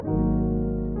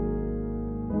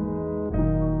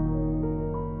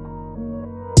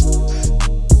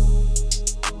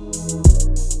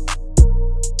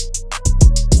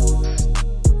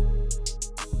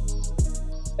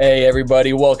Hey,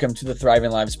 everybody. Welcome to the Thriving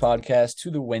Lives podcast,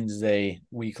 to the Wednesday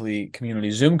weekly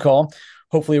community Zoom call.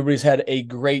 Hopefully, everybody's had a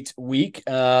great week.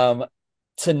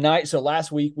 Tonight, so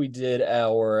last week we did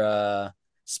our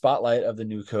spotlight of the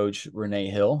new coach, Renee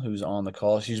Hill, who's on the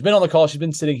call. She's been on the call. She's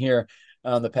been sitting here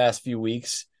the past few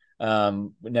weeks. We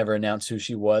never announced who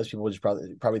she was. People just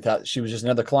probably thought she was just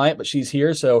another client, but she's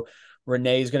here. So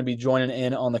Renee is going to be joining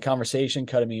in on the conversation,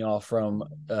 cutting me off from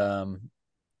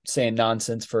saying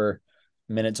nonsense for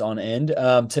minutes on end.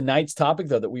 Tonight's topic,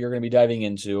 though, that we are going to be diving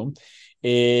into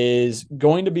is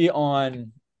going to be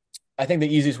on, I think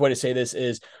the easiest way to say this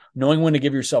is knowing when to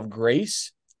give yourself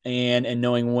grace and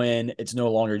knowing when it's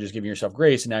no longer just giving yourself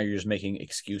grace and now you're just making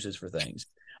excuses for things.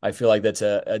 I feel like that's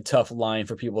a tough line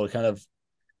for people to kind of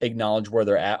acknowledge where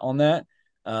they're at on that,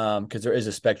 because there is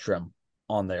a spectrum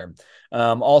on there.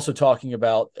 Also talking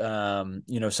about,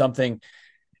 something.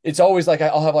 It's always like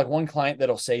I'll have like one client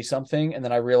that'll say something and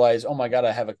then I realize, oh my God,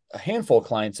 I have a handful of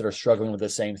clients that are struggling with the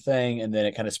same thing. And then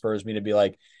it kind of spurs me to be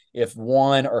like, if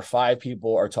one or five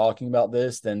people are talking about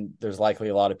this, then there's likely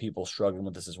a lot of people struggling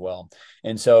with this as well.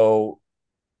 And so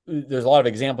there's a lot of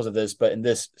examples of this, but in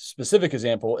this specific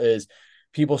example is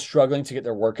people struggling to get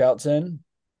their workouts in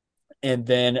and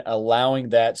then allowing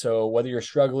that. So whether you're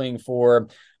struggling for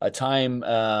a time,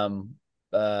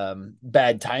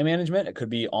 bad time management, it could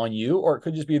be on you, or it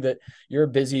could just be that you're a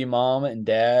busy mom and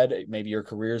dad. Maybe your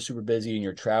career is super busy and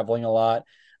you're traveling a lot.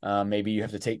 Maybe you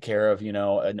have to take care of,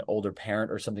 an older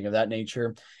parent or something of that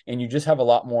nature, and you just have a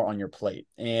lot more on your plate.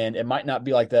 And it might not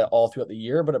be like that all throughout the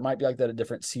year, but it might be like that at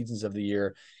different seasons of the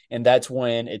year. And that's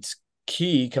when it's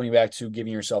key, coming back to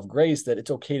giving yourself grace, that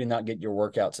it's okay to not get your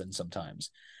workouts in sometimes.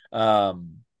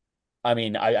 Um,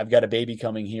 I've got a baby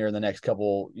coming here in the next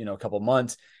couple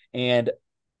months, and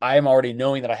I am already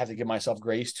knowing that I have to give myself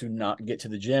grace to not get to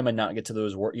the gym and not get to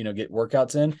those get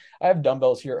workouts in. I have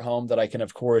dumbbells here at home that I can,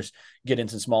 of course, get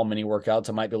into small mini workouts.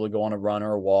 I might be able to go on a run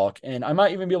or a walk, and I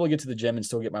might even be able to get to the gym and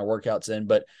still get my workouts in.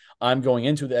 But I'm going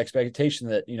into the expectation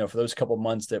that, for those couple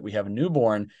months that we have a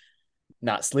newborn,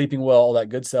 not sleeping well, all that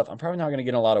good stuff, I'm probably not going to get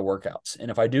in a lot of workouts.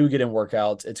 And if I do get in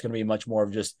workouts, it's going to be much more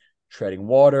of just treading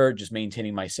water, just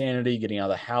maintaining my sanity, getting out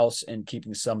of the house and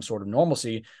keeping some sort of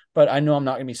normalcy. But I know I'm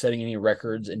not going to be setting any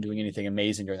records and doing anything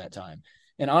amazing during that time.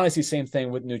 And honestly, same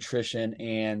thing with nutrition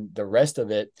and the rest of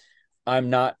it. I'm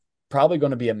not probably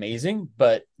going to be amazing,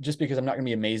 but just because I'm not going to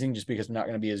be amazing, just because I'm not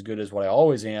going to be as good as what I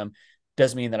always am,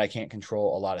 doesn't mean that I can't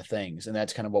control a lot of things. And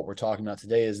that's kind of what we're talking about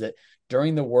today, is that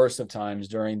during the worst of times,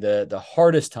 during the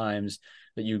hardest times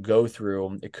that you go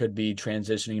through, it could be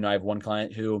transitioning. I have one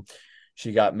client who,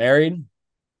 she got married.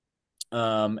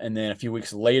 And then a few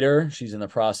weeks later, she's in the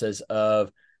process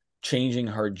of changing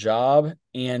her job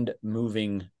and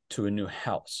moving to a new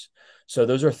house. So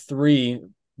those are three.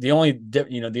 The only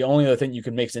other thing you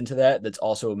can mix into that's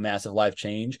also a massive life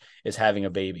change is having a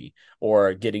baby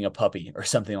or getting a puppy or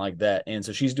something like that. And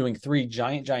so she's doing three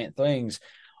giant things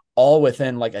all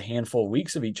within like a handful of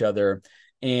weeks of each other.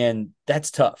 And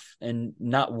that's tough. And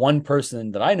not one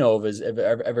person that I know of is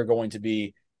ever going to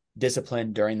be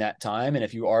disciplined during that time. And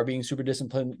if you are being super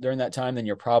disciplined during that time, then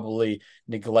you're probably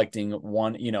neglecting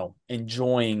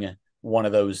enjoying one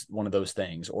of those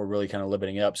things, or really kind of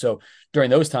limiting it up. So during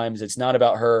those times, it's not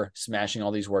about her smashing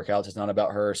all these workouts. It's not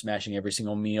about her smashing every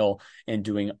single meal and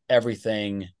doing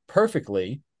everything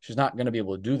perfectly. She's not going to be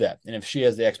able to do that. And if she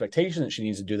has the expectation that she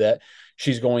needs to do that,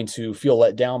 she's going to feel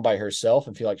let down by herself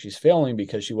and feel like she's failing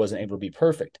because she wasn't able to be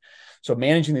perfect. So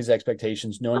managing these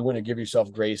expectations, knowing when to give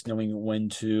yourself grace, knowing when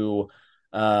to,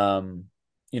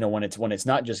 when it's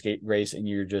not just grace and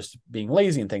you're just being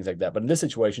lazy and things like that. But in this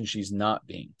situation, she's not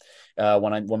being.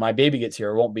 When my baby gets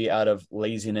here, it won't be out of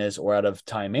laziness or out of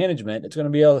time management. It's going to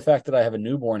be out of the fact that I have a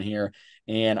newborn here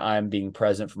and I'm being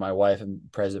present for my wife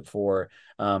and present for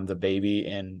the baby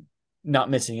and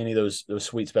not missing any of those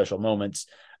sweet special moments.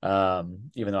 Even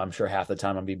though I'm sure half the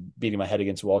time I'll be beating my head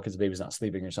against the wall because the baby's not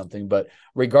sleeping or something. But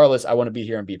regardless, I want to be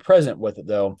here and be present with it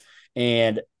though.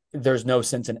 And there's no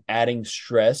sense in adding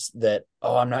stress that,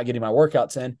 oh, I'm not getting my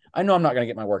workouts in. I know I'm not going to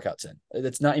get my workouts in.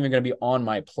 It's not even going to be on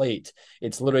my plate.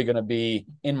 It's literally going to be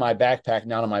in my backpack,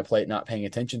 not on my plate, not paying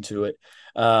attention to it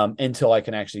until I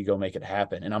can actually go make it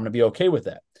happen. And I'm going to be okay with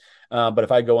that. But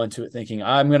if I go into it thinking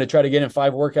I'm going to try to get in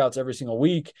 5 workouts every single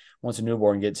week, once a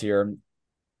newborn gets here,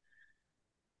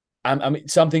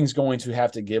 something's going to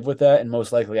have to give with that. And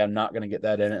most likely I'm not going to get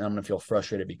that in and I'm going to feel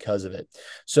frustrated because of it.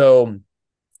 So,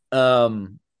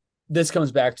 this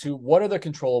comes back to what are the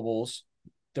controllables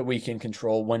that we can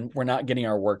control when we're not getting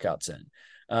our workouts in.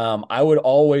 I would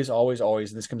always,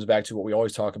 and this comes back to what we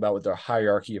always talk about with our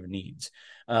hierarchy of needs.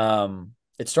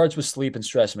 It starts with sleep and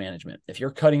stress management. If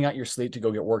you're cutting out your sleep to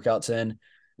go get workouts in,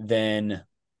 then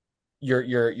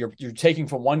you're taking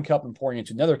from one cup and pouring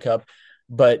into another cup,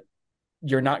 but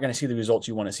you're not going to see the results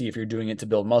you want to see if you're doing it to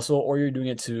build muscle or you're doing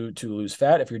it to lose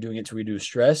fat. If you're doing it to reduce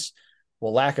stress,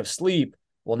 well, lack of sleep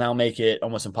will now make it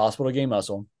almost impossible to gain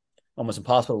muscle, almost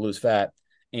impossible to lose fat.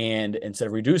 And instead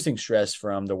of reducing stress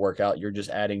from the workout, you're just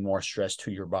adding more stress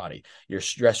to your body. You're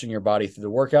stressing your body through the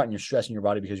workout, and you're stressing your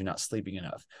body because you're not sleeping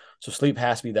enough. So sleep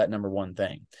has to be that number one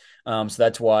thing. So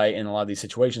that's why in a lot of these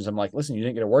situations, I'm like, listen, you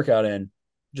didn't get a workout in,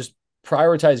 just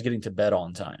prioritize getting to bed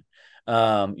on time.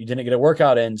 You didn't get a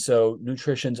workout in, so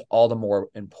nutrition's all the more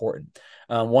important.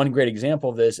 One great example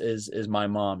of this is my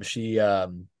mom.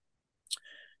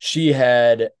 She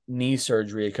had knee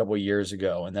surgery a couple of years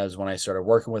ago, and that was when I started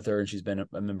working with her, and she's been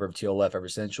a member of TLF ever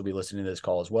since. She'll be listening to this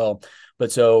call as well.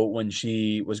 But so when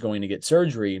she was going to get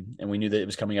surgery and we knew that it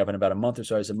was coming up in about a month or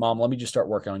so, I said, Mom, let me just start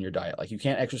working on your diet. Like, you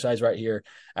can't exercise right here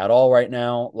at all right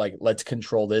now. Like, let's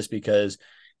control this, because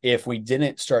if we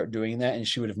didn't start doing that and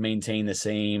she would have maintained the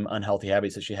same unhealthy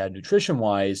habits that she had nutrition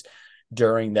wise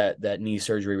during that knee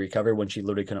surgery recovery, when she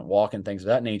literally couldn't walk and things of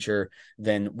that nature,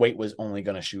 then weight was only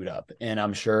going to shoot up. And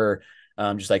I'm sure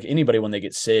just like anybody, when they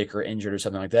get sick or injured or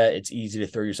something like that, it's easy to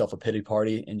throw yourself a pity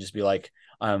party and just be like,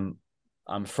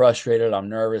 I'm frustrated, I'm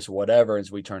nervous, whatever. And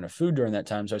so we turn to food during that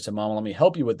time. So I said, Mom, let me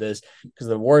help you with this, because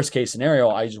the worst case scenario,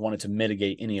 I just wanted to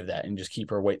mitigate any of that and just keep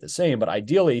her weight the same. But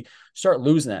ideally, start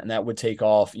losing that. And that would take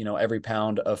off, every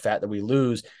pound of fat that we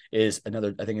lose is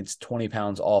another, I think it's 20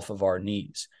 pounds off of our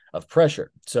knees of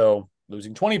pressure. So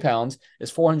losing 20 pounds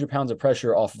is 400 pounds of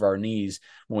pressure off of our knees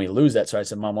when we lose that. So I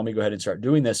said, Mom, let me go ahead and start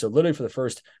doing this. So literally for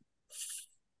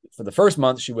the first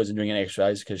month, she wasn't doing any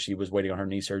exercise because she was waiting on her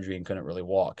knee surgery and couldn't really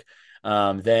walk.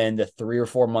 Then the 3 or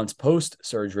 4 months post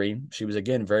surgery, she was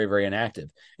again very, very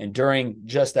inactive. And during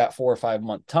just that 4 or 5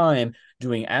 month time,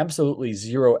 doing absolutely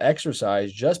zero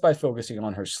exercise, just by focusing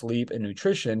on her sleep and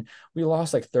nutrition, we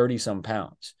lost like 30 some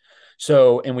pounds.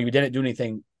 So, and we didn't do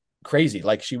anything crazy.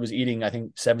 Like, she was eating, I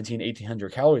think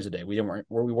 1,800 calories a day. We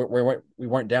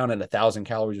weren't down at 1,000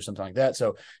 calories or something like that.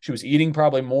 So she was eating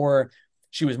probably more.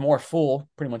 She was more full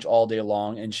pretty much all day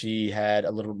long, and she had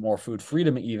a little bit more food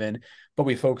freedom even, but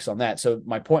we focused on that. So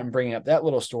my point in bringing up that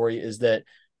little story is that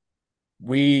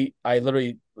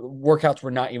workouts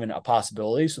were not even a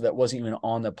possibility. So that wasn't even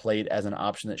on the plate as an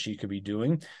option that she could be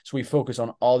doing. So we focused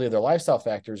on all the other lifestyle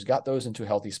factors, got those into a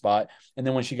healthy spot. And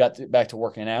then when she got back to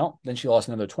working out, then she lost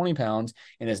another 20 pounds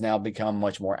and has now become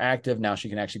much more active. Now she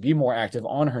can actually be more active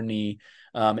on her knee.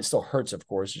 It still hurts, of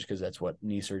course, just because that's what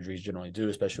knee surgeries generally do,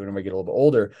 especially when we get a little bit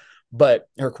older. But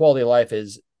her quality of life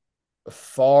is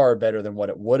far better than what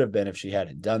it would have been if she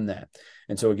hadn't done that.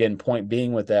 And so again, point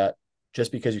being with that,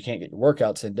 just because you can't get your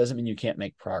workouts in doesn't mean you can't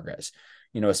make progress.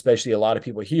 Especially a lot of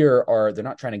people here they're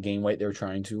not trying to gain weight, they're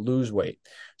trying to lose weight.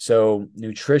 So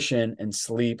nutrition and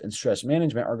sleep and stress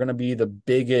management are going to be the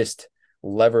biggest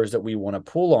levers that we want to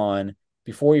pull on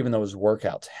before even those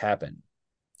workouts happen.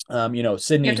 Sydney,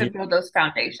 You have to build those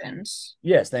foundations.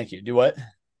 yes, thank you. Do what?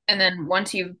 And then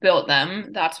once you've built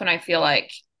them, that's when I feel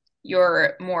like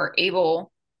you're more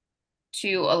able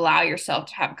to allow yourself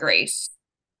to have grace.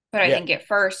 But I Yeah. think at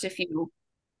first, if you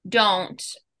don't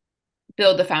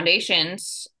build the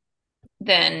foundations,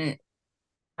 then you don't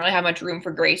really have much room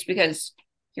for grace because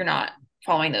you're not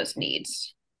following those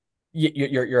needs.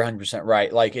 You're 100%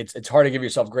 right. Like, it's hard to give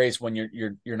yourself grace when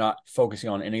you're not focusing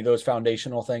on any of those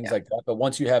foundational things Yeah. like that. But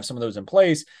once you have some of those in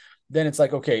place, then it's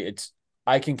like, okay,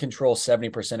 I can control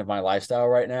 70% of my lifestyle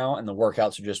right now, and the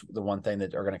workouts are just the one thing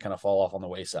that are going to kind of fall off on the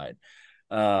wayside.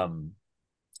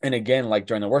 And again, like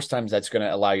during the worst times, that's going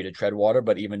to allow you to tread water,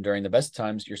 but even during the best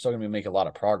times, you're still going to make a lot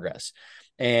of progress.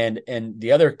 And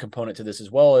the other component to this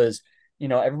as well is,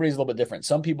 everybody's a little bit different.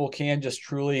 Some people can just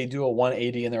truly do a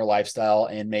 180 in their lifestyle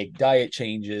and make diet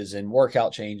changes and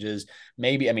workout changes.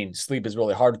 Maybe, I mean, sleep is a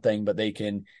really hard thing, but they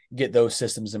can get those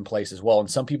systems in place as well. And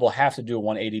some people have to do a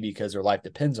 180 because their life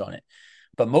depends on it.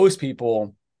 But most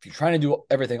people, if you're trying to do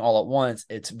everything all at once,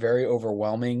 it's very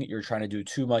overwhelming. You're trying to do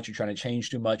too much. You're trying to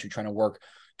change too much. You're trying to work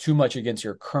too much against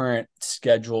your current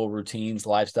schedule, routines,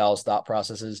 lifestyles, thought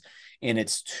processes, and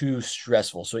it's too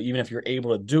stressful. So even if you're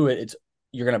able to do it,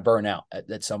 you're going to burn out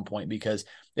at some point because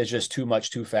it's just too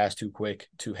much, too fast, too quick,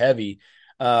 too heavy.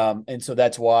 And so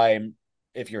that's why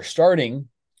if you're starting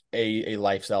a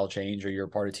lifestyle change, or you're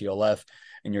part of TLF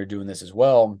and you're doing this as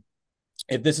well,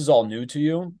 if this is all new to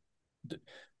you,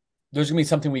 there's going to be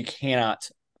something we cannot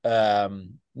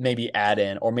maybe add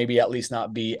in, or maybe at least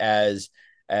not be as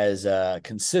as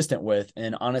consistent with.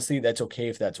 And honestly, that's okay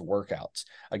if that's workouts.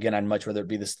 Again, I'd much rather it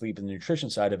be the sleep and the nutrition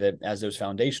side of it as those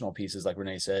foundational pieces, like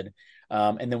Renee said.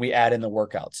 And then we add in the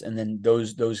workouts, and then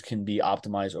those can be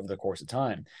optimized over the course of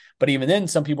time. But even then,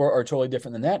 some people are totally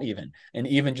different than that even. And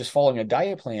even just following a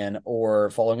diet plan or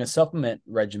following a supplement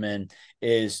regimen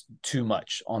is too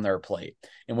much on their plate.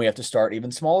 And we have to start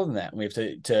even smaller than that. We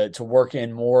have to work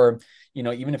in more,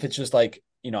 even if it's just like,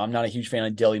 I'm not a huge fan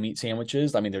of deli meat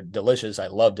sandwiches. I mean, they're delicious. I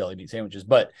love deli meat sandwiches,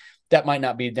 but that might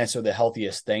not be necessarily the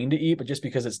healthiest thing to eat. But just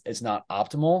because it's not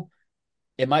optimal,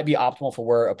 it might be optimal for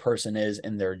where a person is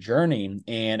in their journey.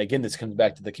 And again, this comes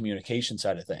back to the communication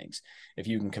side of things. If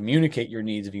you can communicate your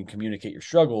needs, if you can communicate your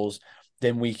struggles,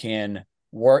 then we can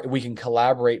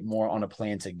collaborate more on a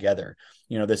plan together.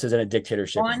 This isn't a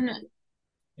dictatorship.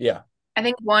 Yeah. I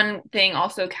think one thing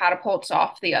also catapults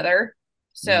off the other.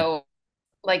 So,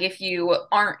 like if you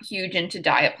aren't huge into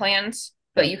diet plans,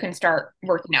 but you can start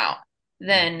working out,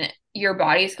 then your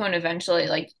body's going to eventually,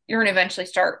 like, you're going to eventually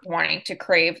start wanting to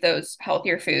crave those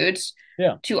healthier foods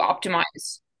to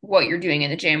optimize what you're doing in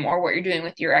the gym or what you're doing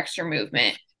with your extra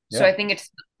movement. So I think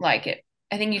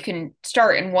I think you can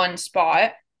start in one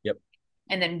spot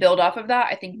and then build off of that.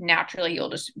 I think naturally you'll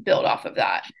just build off of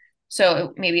that.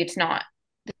 So maybe it's not,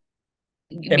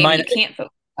 maybe you can't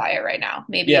focus on diet right now.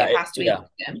 Maybe it has to be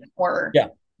gym or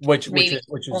which maybe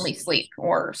is only sleep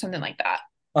or something like that.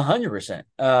 100%.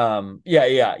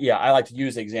 Yeah. I like to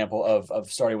use the example of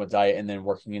starting with diet and then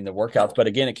working in the workouts. But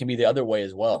again, it can be the other way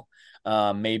as well.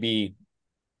 Maybe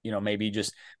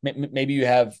you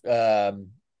have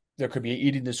there could be an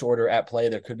eating disorder at play.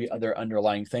 There could be other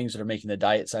underlying things that are making the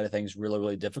diet side of things really,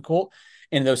 really difficult.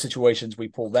 In those situations, we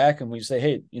pull back and we say,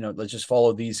 hey, let's just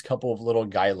follow these couple of little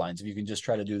guidelines. If you can just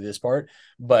try to do this part,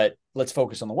 but let's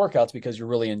focus on the workouts because you're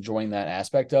really enjoying that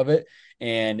aspect of it.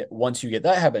 And once you get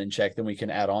that habit in check, then we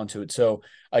can add on to it. So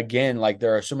again, like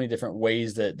there are so many different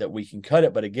ways that we can cut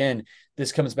it. But again,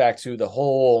 this comes back to the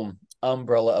whole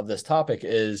umbrella of this topic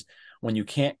is when you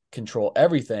can't control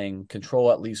everything,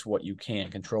 control at least what you can,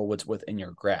 control what's within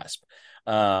your grasp.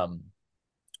 It's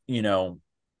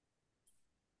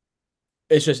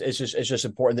just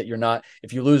important that you're not,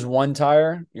 if you lose one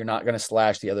tire, you're not going to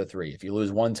slash the other three. If you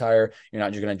lose one tire, you're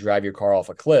not just going to drive your car off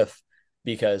a cliff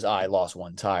because I lost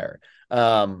one tire.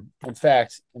 In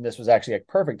fact, and this was actually a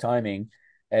perfect timing,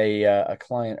 a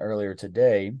client earlier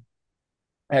today,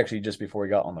 actually just before we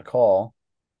got on the call,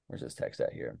 where's this text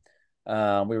at here?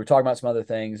 We were talking about some other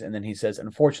things, and then he says,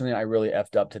 unfortunately, I really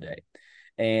effed up today.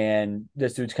 And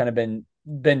this dude's kind of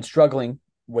been struggling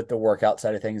with the workout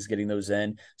side of things, getting those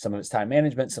in. Some of it's time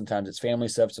management, sometimes it's family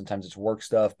stuff, sometimes it's work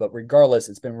stuff. But regardless,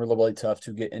 it's been really, really tough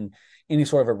to get in any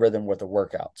sort of a rhythm with the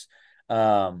workouts.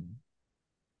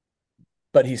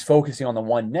 But he's focusing on the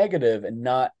one negative and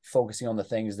not focusing on the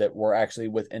things that were actually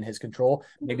within his control.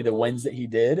 Maybe the wins that he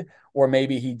did, or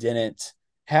maybe he didn't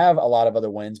have a lot of other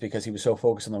wins because he was so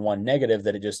focused on the one negative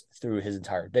that it just threw his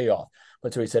entire day off.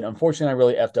 But so he said, unfortunately, I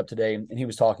really effed up today. And he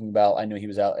was talking about, I know he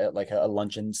was out at like a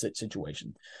luncheon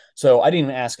situation. So I didn't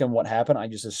even ask him what happened. I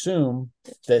just assumed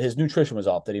that his nutrition was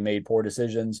off, that he made poor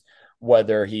decisions,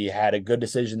 whether he had a good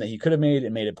decision that he could have made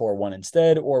and made a poor one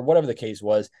instead, or whatever the case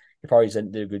was. He probably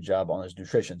did a good job on his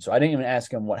nutrition. So I didn't even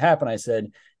ask him what happened. I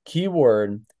said,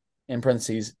 keyword in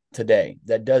parentheses, today.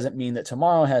 That doesn't mean that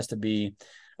tomorrow has to be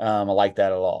like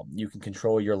that at all. You can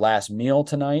control your last meal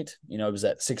tonight. It was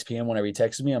at 6 p.m. whenever he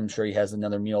texted me. I'm sure he has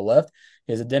another meal left.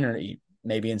 He has a dinner to eat.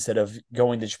 Maybe instead of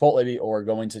going to Chipotle or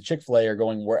going to Chick-fil-A or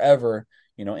going wherever,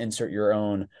 insert your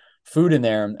own food in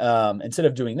there. Instead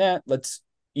of doing that, let's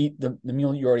eat the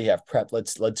meal you already have prepped.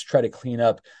 Let's try to clean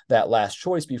up that last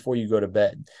choice before you go to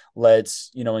bed. Let's,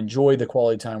 enjoy the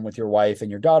quality time with your wife and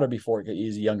your daughter before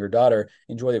he's a younger daughter.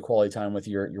 Enjoy the quality time with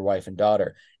your wife and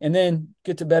daughter, and then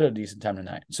get to bed at a decent time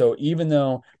tonight. So even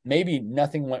though maybe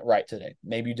nothing went right today,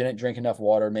 maybe you didn't drink enough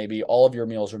water, maybe all of your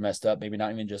meals were messed up, maybe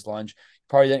not even just lunch, you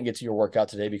probably didn't get to your workout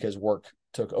today because work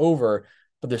took over,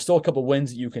 but there's still a couple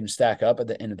wins that you can stack up at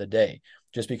the end of the day.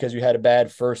 Just because you had a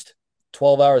bad first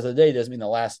 12 hours of the day doesn't mean the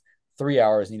last 3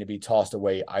 hours need to be tossed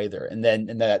away either. And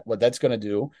that what that's going to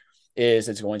do is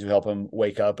it's going to help him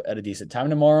wake up at a decent time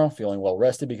tomorrow, feeling well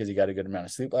rested because he got a good amount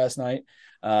of sleep last night.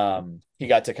 He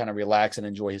got to kind of relax and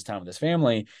enjoy his time with his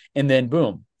family. And then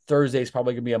boom, Thursday is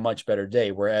probably going to be a much better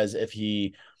day. Whereas if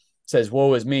he says,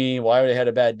 woe is me, why would I had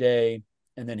a bad day?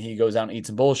 And then he goes out and eats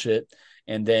some bullshit.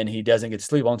 And then he doesn't get to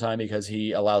sleep on time because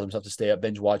he allows himself to stay up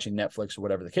binge watching Netflix or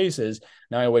whatever the case is.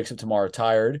 Now he wakes up tomorrow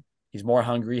tired. He's more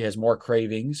hungry, has more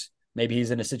cravings. Maybe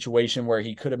he's in a situation where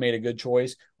he could have made a good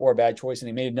choice or a bad choice, and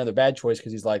he made another bad choice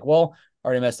because he's like, well, I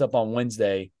already messed up on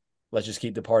Wednesday. let's just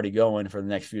keep the party going for the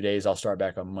next few days. I'll start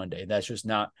back on Monday. That's just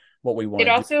not what we want It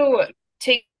to do. also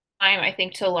takes time, I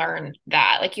think, to learn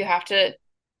that. Like you have to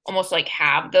almost like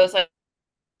have those like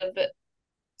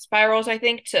spirals, I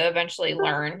think, to eventually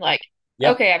learn like,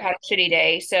 Yeah. okay, I've had a shitty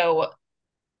day, so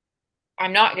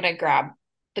I'm not gonna grab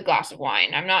the glass of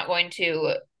wine. I'm not going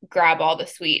to grab all the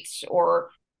sweets or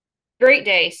great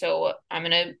day, so I'm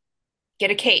gonna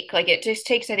get a cake. Like it just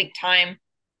takes, I think, time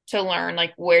to learn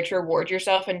like where to reward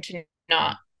yourself and to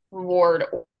not reward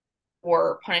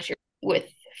or punish you with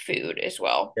food as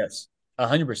well. Yes,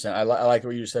 100%. I like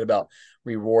what you said about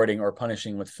rewarding or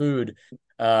punishing with food.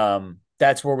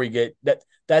 That's where we get that.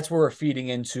 That's where we're feeding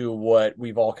into what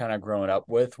we've all kind of grown up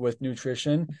with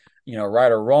nutrition.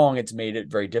 Right or wrong, it's made it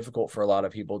very difficult for a lot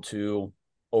of people to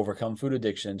overcome food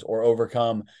addictions or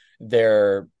overcome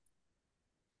their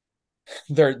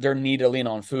their need to lean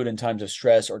on food in times of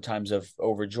stress or times of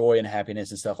overjoy and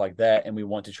happiness and stuff like that. And we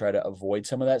want to try to avoid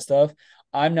some of that stuff.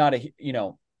 I'm not a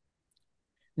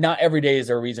not every day is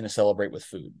there a reason to celebrate with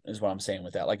food is what I'm saying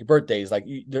with that. Like birthdays, like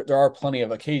there are plenty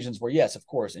of occasions where, yes, of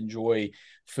course, enjoy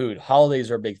food. Holidays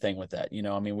are a big thing with that.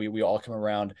 I mean, we all come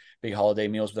around big holiday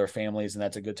meals with our families, and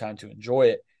that's a good time to enjoy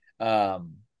it.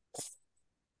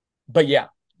 But yeah,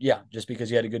 just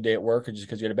because you had a good day at work or just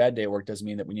because you had a bad day at work doesn't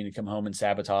mean that we need to come home and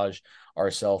sabotage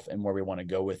ourselves and where we want to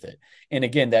go with it. And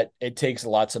again, that it takes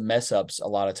lots of mess ups a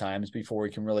lot of times before we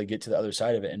can really get to the other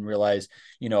side of it and realize,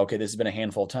 okay, this has been a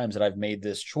handful of times that I've made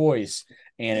this choice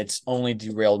and it's only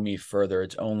derailed me further.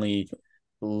 It's only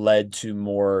led to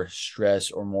more stress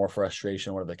or more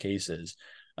frustration, whatever the case is.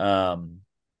 But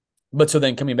so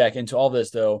then coming back into all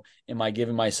this though, am I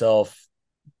giving myself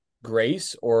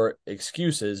grace or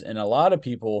excuses? And a lot of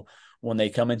people, when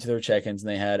they come into their check-ins and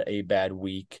they had a bad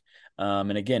week,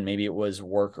 and again, maybe it was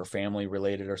work or family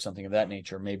related or something of that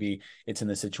nature. Maybe it's in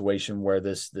the situation where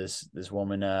this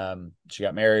woman, she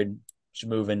got married, she's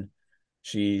moving,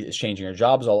 she is changing her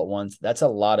jobs all at once. That's a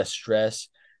lot of stress.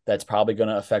 That's probably going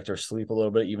to affect her sleep a little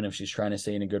bit, even if she's trying to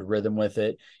stay in a good rhythm with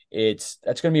it.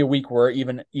 That's going to be a week where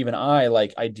even I,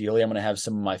 like, ideally I'm going to have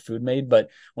some of my food made, but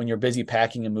when you're busy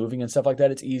packing and moving and stuff like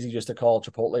that, it's easy just to call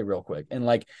Chipotle real quick. And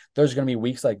like there's going to be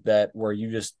weeks like that where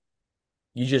you just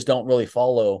don't really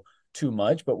follow too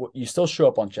much, but you still show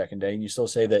up on check-in day and you still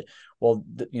say that, well,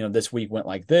 this week went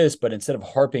like this, but instead of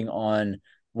harping on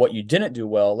what you didn't do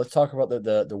well, let's talk about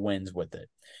the wins with it.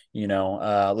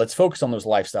 Let's focus on those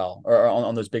lifestyle or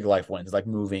on those big life wins, like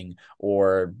moving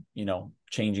or,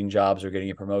 changing jobs or getting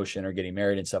a promotion or getting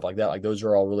married and stuff like that. Like those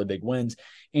are all really big wins.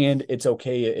 And it's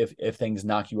okay if things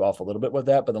knock you off a little bit with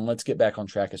that, but then let's get back on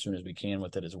track as soon as we can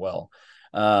with it as well.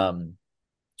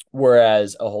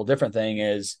 Whereas a whole different thing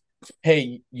is,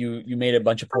 hey, you made a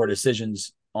bunch of poor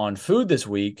decisions on food this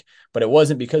week, but it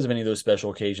wasn't because of any of those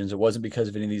special occasions. It wasn't because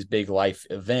of any of these big life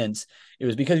events. It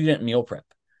was because you didn't meal prep.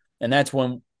 And that's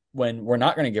when we're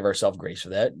not going to give ourselves grace for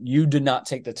that. You did not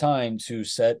take the time to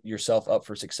set yourself up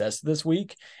for success this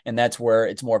week. And that's where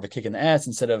it's more of a kick in the ass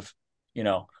instead of,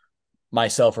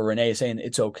 myself or Renee saying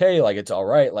it's okay, like it's all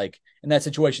right. Like in that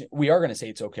situation, we are going to say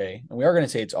it's okay and we are going to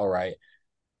say it's all right.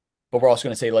 But we're also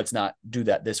going to say, let's not do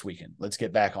that this weekend. Let's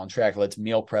get back on track. Let's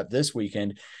meal prep this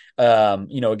weekend.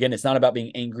 Again, it's not about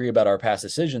being angry about our past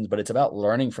decisions, but it's about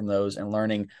learning from those and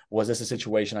learning, was this a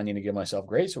situation I need to give myself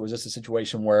grace? Or was this a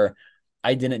situation where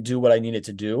I didn't do what I needed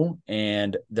to do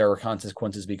and there were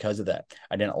consequences because of that?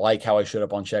 I didn't like how I showed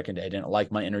up on check-in day. I didn't like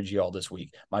my energy all this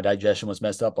week. My digestion was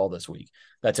messed up all this week.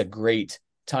 That's a great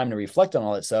time to reflect on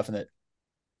all that stuff, and that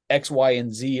X, Y,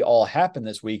 and Z all happened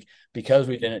this week because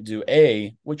we didn't do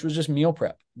A, which was just meal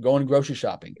prep, going grocery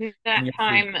shopping. That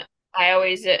time, I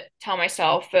always tell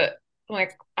myself that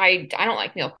like I don't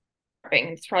like meal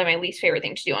prepping. It's probably my least favorite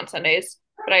thing to do on Sundays,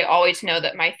 but I always know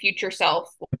that my future self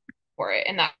will for it,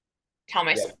 and that I tell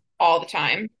myself all the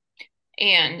time,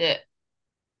 and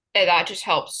that just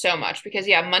helps so much because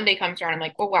yeah, Monday comes around, I'm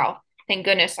like, oh wow, thank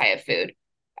goodness I have food,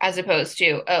 as opposed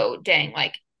to oh dang,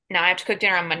 like now I have to cook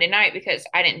dinner on Monday night because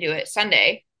I didn't do it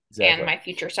Sunday, and Exactly. my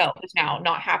future self is now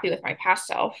not happy with my past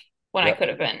self when I Yep. could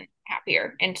have been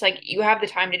happier. And it's like you have the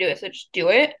time to do it, so just do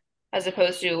it as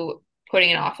opposed to putting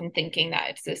it off and thinking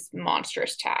that it's this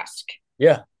monstrous task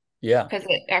Yeah. Yeah. because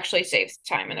it actually saves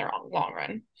time in the long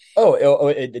run. Oh,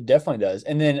 it definitely does.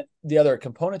 And then the other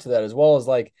component to that as well is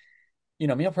like,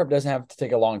 meal prep doesn't have to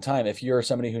take a long time. If you're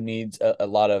somebody who needs a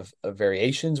lot of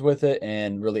variations with it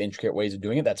and really intricate ways of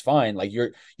doing it, that's fine. Like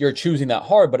you're choosing that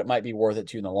hard, but it might be worth it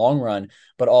to you in the long run.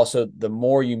 But also the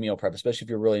more you meal prep, especially if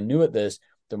you're really new at this,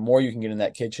 the more you can get in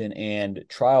that kitchen and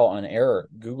trial and error,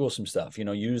 Google some stuff,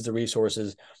 use the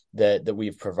resources that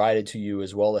we've provided to you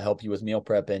as well to help you with meal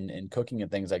prep and cooking and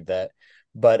things like that.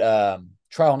 But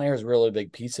trial and error is a really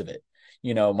big piece of it.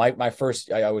 My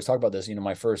first, I always talk about this,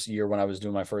 my first year when I was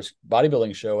doing my first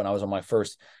bodybuilding show and I was on my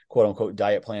first quote unquote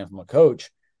diet plan from a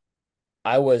coach,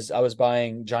 I was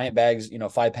buying giant bags,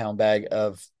 5 pound bag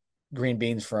of green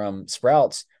beans from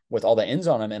Sprouts with all the ends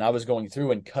on them. And I was going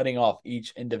through and cutting off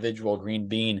each individual green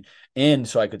bean end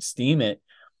so I could steam it.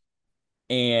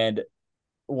 And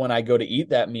when I go to eat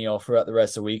that meal throughout the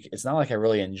rest of the week, it's not like I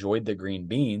really enjoyed the green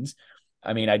beans.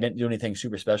 I mean, I didn't do anything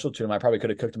super special to them. I probably could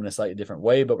have cooked them in a slightly different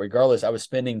way, but regardless, I was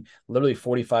spending literally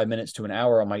 45 minutes to an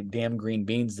hour on my damn green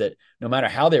beans that no matter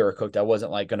how they were cooked, I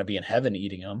wasn't like going to be in heaven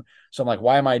eating them. So I'm like,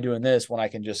 why am I doing this when I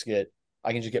can just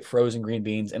get frozen green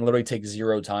beans and literally take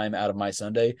zero time out of my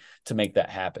Sunday to make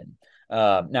that happen.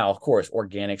 Now, of course,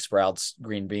 organic Sprouts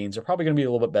green beans are probably going to be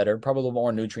a little bit better, probably a little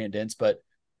more nutrient dense, but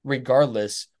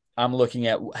regardless, I'm looking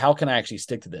at how can I actually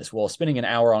stick to this? Well, spending an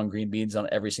hour on green beans on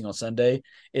every single Sunday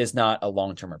is not a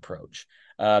long-term approach.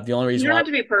 The only You reason don't why, have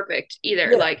to be perfect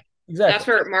either. yeah, Like that's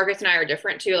exactly, where Marcus and I are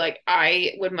different too. Like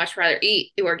I would much rather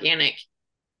eat the organic,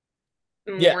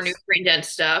 more yes, nutrient dense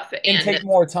stuff and and take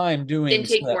more time doing some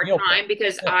take of that more meal prep. time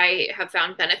because Yeah, I have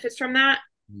found benefits from that.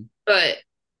 mhm. But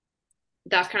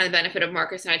that's kind of the benefit of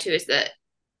Marcus and I too is that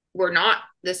we're not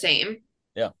the same.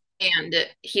 Yeah, And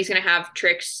he's gonna have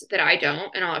tricks that I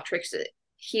don't, and I'll have tricks that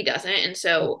he doesn't. And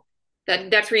so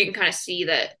that's where you can kind of see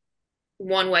that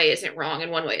one way isn't wrong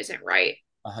and one way isn't right.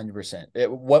 100%.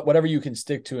 Whatever you can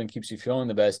stick to and keeps you feeling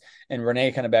the best. And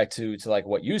Renee, kind of back to like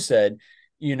what you said,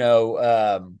 you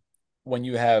know, when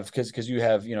you have because you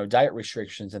have diet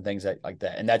restrictions and things like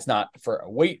that, and that's not for a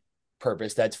weight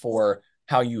purpose. That's for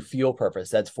how you feel purpose.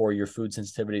 That's for your food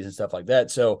sensitivities and stuff like that.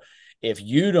 So if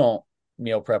you don't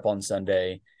meal prep on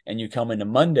Sunday and you come into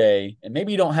Monday and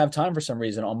maybe you don't have time for some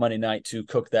reason on Monday night to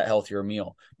cook that healthier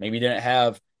meal, maybe you didn't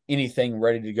have anything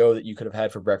ready to go that you could have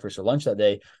had for breakfast or lunch that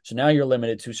day. So now you're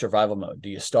limited to survival mode. Do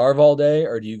you starve all day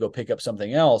or do you go pick up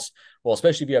something else? Well,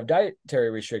 especially if you have dietary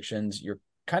restrictions, you're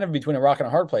kind of between a rock and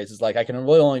a hard place. It's like I can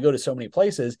really only go to so many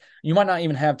places. You might not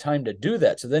even have time to do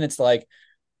that. So then it's like,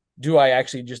 do I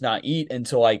actually just not eat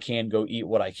until I can go eat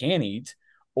what I can eat?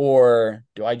 Or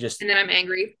do I just And then I'm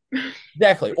angry.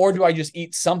 exactly. Or do I just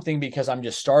eat something because I'm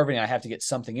just starving? I have to get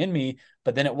something in me,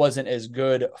 but then it wasn't as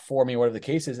good for me, whatever the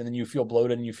case is. And then you feel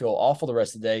bloated and you feel awful the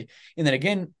rest of the day. And then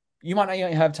again, you might not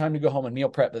even have time to go home and meal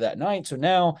prep that night. So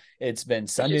now it's been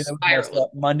It Sunday just that was messed spiraled.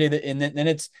 up, Monday that, and then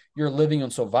it's you're living on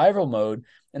survival mode.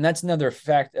 And that's another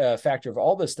factor of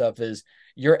all this stuff is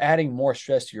you're adding more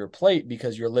stress to your plate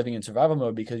because you're living in survival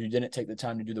mode because you didn't take the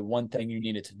time to do the one thing you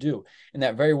needed to do. And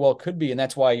that very well could be. And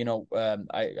that's why,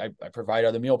 I provide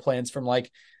other meal plans from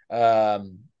like,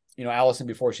 Allison,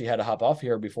 before she had to hop off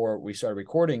here, before we started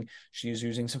recording, she's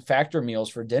using some factor meals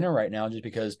for dinner right now, just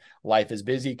because life is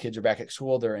busy. Kids are back at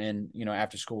school. They're in,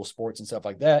 after school sports and stuff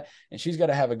like that. And she's got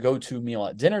to have a go-to meal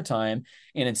at dinner time.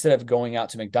 And instead of going out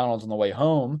to McDonald's on the way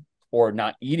home, or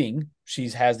not eating, she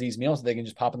has these meals that they can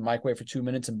just pop in the microwave for 2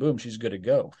 minutes and boom, she's good to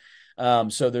go.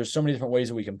 So there's so many different ways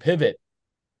that we can pivot.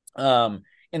 And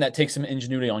that takes some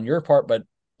ingenuity on your part, but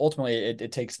ultimately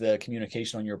it takes the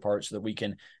communication on your part so that we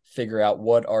can figure out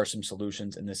what are some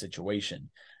solutions in this situation.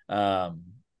 But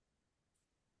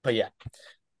yeah,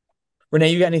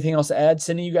 Renee, you got anything else to add?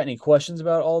 Cindy, you got any questions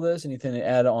about all this? Anything to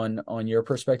add on your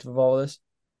perspective of all this?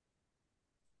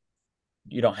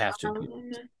 You don't have to.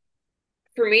 Um,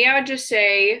 for me, I would just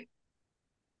say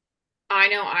I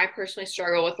know I personally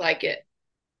struggle with like it,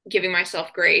 giving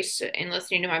myself grace and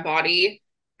listening to my body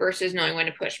versus knowing when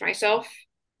to push myself.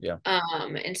 Yeah.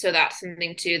 And so that's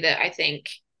something too that I think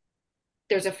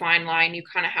there's a fine line you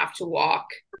kind of have to walk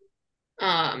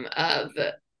of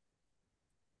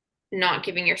not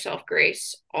giving yourself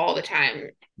grace all the time,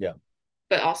 Yeah.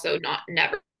 but also not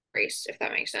never grace, if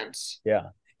that makes sense. Yeah.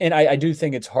 And I do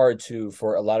think it's hard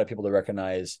for a lot of people to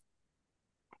recognize,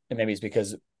 and maybe it's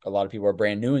because a lot of people are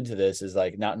brand new into this, is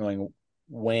like not knowing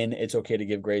when it's okay to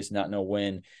give grace, not know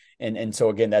when. And so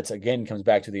again, that's again comes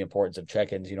back to the importance of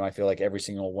check-ins. I feel like every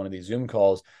single one of these Zoom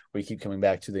calls, we keep coming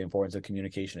back to the importance of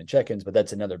communication and check-ins, but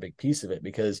that's another big piece of it,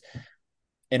 because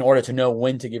in order to know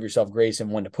when to give yourself grace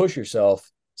and when to push yourself,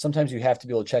 sometimes you have to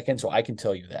be able to check in. So I can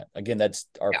tell you that. Again, that's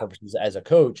our Yeah. purpose as a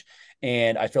coach.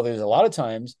 And I feel there's a lot of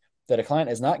times that a client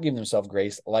is not giving themselves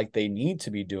grace like they need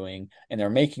to be doing, and they're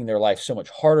making their life so much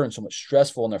harder and so much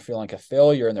stressful, and they're feeling like a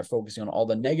failure, and they're focusing on all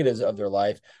the negatives of their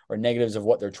life or negatives of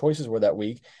what their choices were that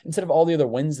week instead of all the other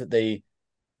wins that they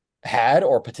had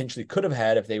or potentially could have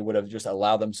had if they would have just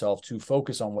allowed themselves to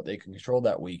focus on what they can control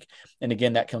that week. And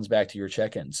again, that comes back to your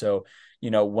check-in. So,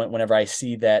 whenever I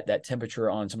see that temperature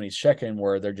on somebody's check-in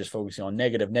where they're just focusing on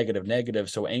negative, negative, negative,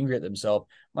 so angry at themselves,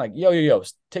 I'm like, yo,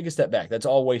 take a step back. That's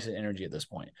all wasted energy at this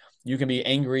point. You can be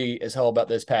angry as hell about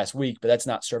this past week, but that's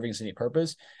not serving us any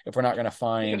purpose if we're not going to You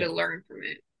find have to learn from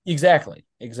it. exactly.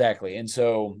 And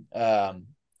so,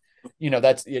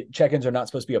 that's check-ins are not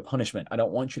supposed to be a punishment. I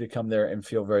don't want you to come there and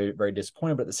feel very, very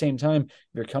disappointed. But at the same time,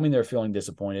 if you're coming there feeling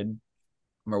disappointed,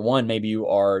 number one, maybe you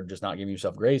are just not giving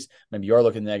yourself grace. Maybe you are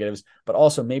looking at negatives, but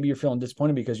also maybe you're feeling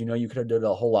disappointed because you could have done it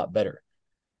a whole lot better.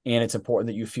 And it's important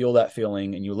that you feel that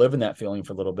feeling and you live in that feeling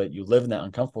for a little bit. You live in that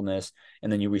uncomfortableness,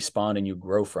 and then you respond and you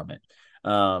grow from it.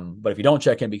 But if you don't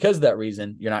check in because of that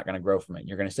reason, you're not going to grow from it.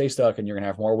 You're going to stay stuck, and you're going to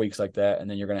have more weeks like that. And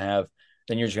then you're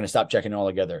just going to stop checking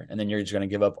altogether. And then you're just going to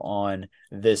give up on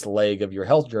this leg of your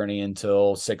health journey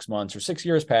until 6 months or 6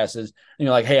 years passes. And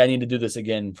you're like, hey, I need to do this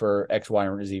again for X, Y,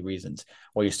 and Z reasons.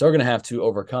 Well, you're still going to have to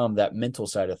overcome that mental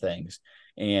side of things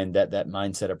and that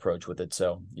mindset approach with it.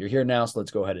 So you're here now, so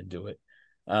let's go ahead and do it.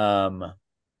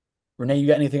 Renee, you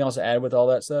got anything else to add with all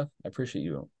that stuff? I appreciate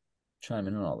you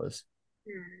chiming in on all this.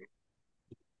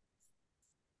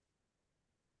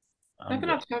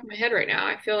 Nothing off the top of my head right now.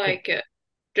 I feel like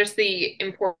just the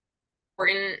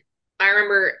important. I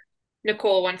remember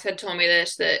Nicole once had told me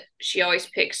this, that she always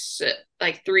picks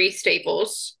like 3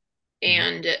 staples,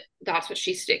 and that's what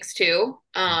she sticks to.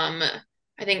 I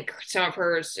think some of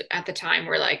hers at the time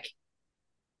were like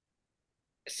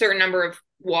a certain number of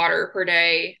water per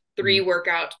day, 3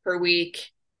 workouts per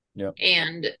week,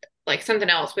 and like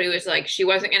something else. But it was like she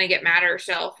wasn't going to get mad at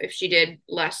herself if she did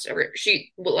less, or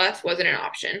less wasn't an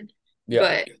option. Yeah.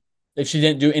 But if she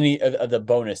didn't do any of the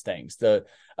bonus things,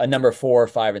 a number 4,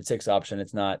 5, and 6 option,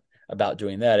 it's not about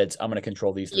doing that. It's I'm going to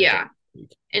control these 3. Yeah.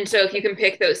 And so if you can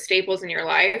pick those staples in your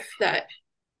life that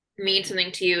mean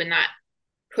something to you and that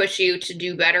push you to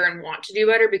do better and want to do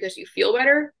better because you feel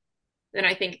better, then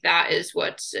I think that is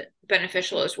what's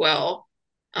beneficial as well.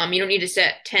 You don't need to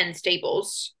set 10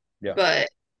 staples, but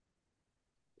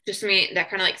just that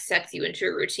kind of like sets you into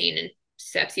a routine and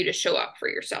sets you to show up for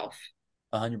yourself.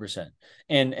 100%.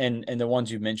 And the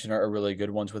ones you mentioned are really good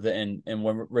ones with it. And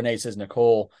when Renee says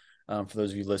Nicole, for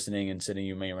those of you listening and sitting,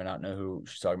 you may or may not know who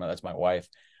she's talking about. That's my wife.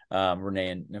 Renee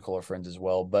and Nicole are friends as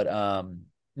well. But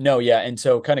no, yeah. And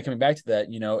so kind of coming back to that,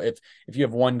 if you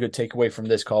have one good takeaway from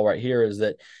this call right here is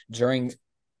that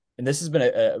and this has been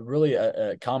a really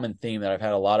a common theme that I've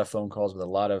had a lot of phone calls with a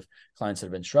lot of clients that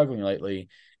have been struggling lately.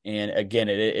 And again,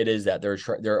 it is that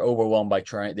they're overwhelmed by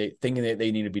thinking that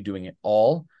they need to be doing it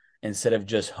all, instead of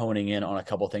just honing in on a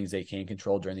couple of things they can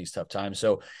control during these tough times.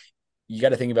 So you got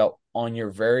to think about on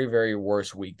your very, very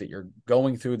worst week that you're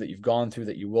going through, that you've gone through,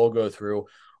 that you will go through,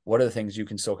 what are the things you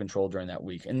can still control during that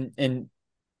week? And in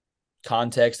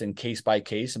context and case by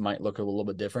case, it might look a little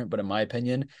bit different, but in my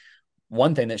opinion,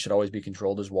 one thing that should always be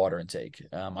controlled is water intake.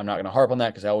 I'm not going to harp on that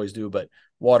because I always do, but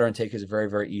water intake is a very,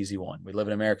 very easy one. We live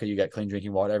in America. You got clean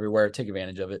drinking water everywhere. Take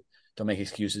advantage of it. Don't make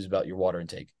excuses about your water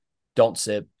intake. Don't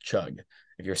sip, chug.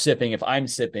 If I'm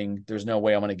sipping, there's no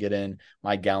way I'm going to get in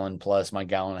my gallon plus my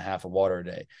gallon and a half of water a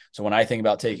day. So when I think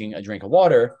about taking a drink of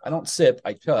water, I don't sip,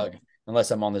 I chug, unless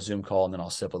I'm on the Zoom call, and then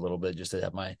I'll sip a little bit just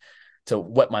to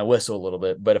wet my whistle a little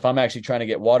bit. But if I'm actually trying to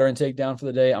get water intake down for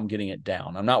the day, I'm getting it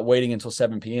down. I'm not waiting until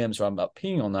 7 p.m. So I'm up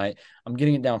peeing all night. I'm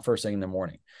getting it down first thing in the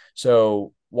morning.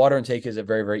 So water intake is a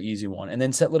very, very easy one. And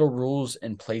then set little rules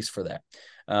in place for that.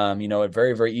 A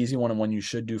very, very easy one, and one you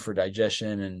should do for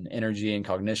digestion and energy and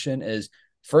cognition is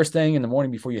first thing in the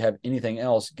morning before you have anything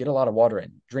else, get a lot of water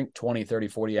in. Drink 20, 30,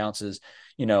 40 ounces,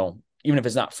 even if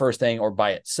it's not first thing or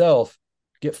by itself,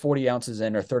 get 40 ounces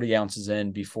in or 30 ounces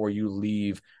in before you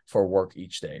leave for work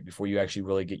each day, before you actually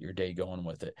really get your day going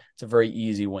with it. It's a very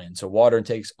easy win. So water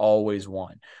intake's always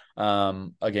one.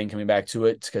 Again, coming back to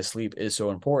it, because sleep is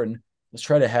so important, let's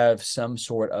try to have some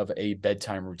sort of a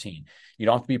bedtime routine. You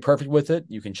don't have to be perfect with it.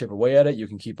 You can chip away at it. You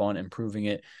can keep on improving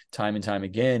it time and time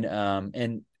again.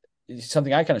 And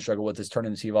something I kind of struggle with is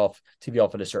turning the TV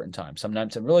off at a certain time.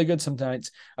 Sometimes I'm really good.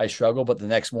 Sometimes I struggle, but the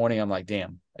next morning I'm like,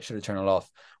 damn, I should have turned it off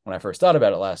when I first thought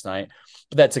about it last night.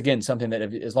 But that's, again, something that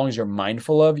as long as you're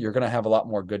mindful of, you're going to have a lot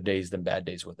more good days than bad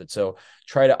days with it. So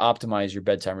try to optimize your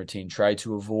bedtime routine. Try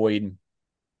to avoid,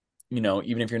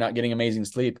 even if you're not getting amazing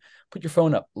sleep, put your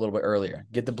phone up a little bit earlier,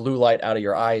 get the blue light out of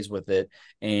your eyes with it.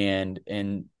 And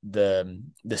the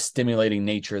stimulating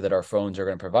nature that our phones are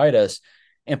going to provide us,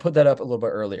 and put that up a little bit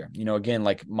earlier. Again,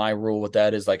 like my rule with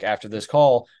that is like after this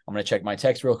call, I'm going to check my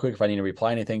text real quick if I need to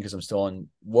reply anything because I'm still in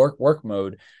work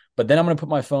mode. But then I'm going to put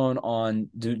my phone on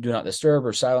do not disturb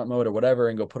or silent mode or whatever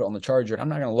and go put it on the charger. I'm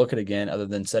not going to look at it again other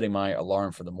than setting my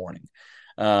alarm for the morning.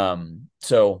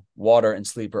 So water and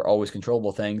sleep are always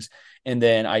controllable things. And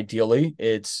then ideally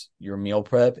it's your meal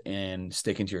prep and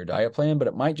sticking to your diet plan, but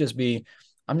it might just be,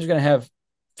 I'm just going to have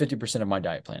 50% of my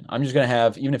diet plan. I'm just going to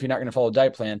have, even if you're not going to follow a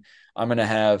diet plan, I'm going to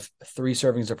have 3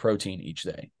 servings of protein each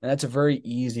day. And that's a very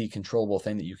easy, controllable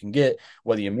thing that you can get,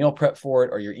 whether you meal prep for it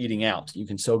or you're eating out. You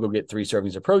can still go get 3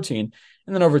 servings of protein.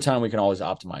 And then over time, we can always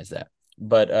optimize that.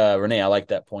 But Renee, I like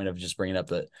that point of just bringing up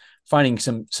that finding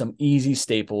some easy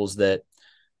staples that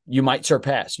you might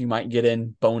surpass. You might get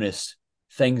in bonus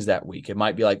things that week. It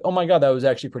might be like, oh my God, that was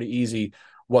actually pretty easy.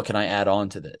 What can I add on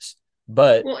to this?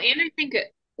 But Well, and I think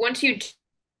once you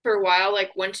for a while,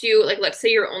 like once you like, let's say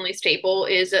your only staple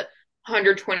is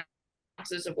 120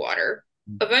 ounces of water.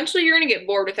 Eventually, you're gonna get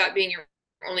bored with that being your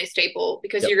only staple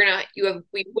because yep,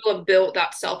 we will have built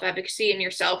that self efficacy in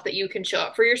yourself that you can show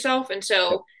up for yourself, and yep,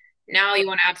 so now you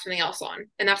want to add something else on,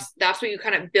 and that's what you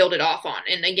kind of build it off on.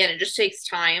 And again, it just takes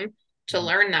time to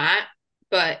learn that,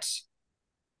 but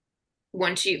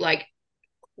once you like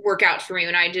workouts for me,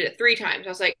 when I did it 3 times, I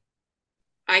was like,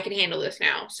 I can handle this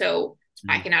now, so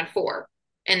I mm-hmm. can add 4,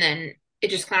 and then it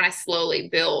just kind of slowly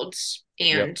builds,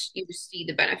 Yep. and you see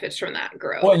the benefits from that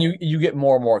Well, grow. and you get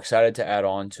more and more excited to add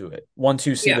on to it. Once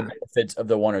you see the Yeah. benefits of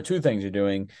the 1 or 2 things you're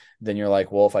doing, then you're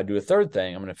like, well, if I do a third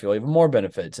thing, I'm going to feel even more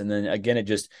benefits. And then again, it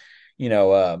just, you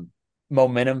know,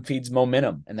 momentum feeds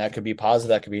momentum, and that could be positive,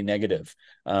 that could be negative.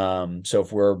 So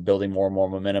if we're building more and more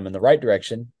momentum in the right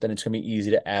direction, then it's going to be easy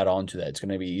to add on to that. It's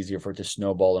going to be easier for it to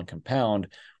snowball and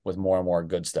compound with more and more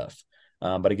good stuff.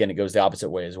 But again, it goes the opposite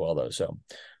way as well, though. So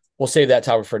we'll save that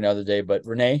topic for another day. But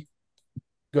Renee,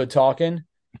 good talking.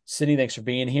 Sydney, thanks for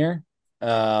being here.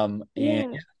 And Yeah,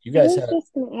 yeah, you I guys was have,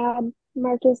 just gonna add,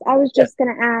 Marcus, I was yeah, just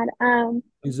gonna add,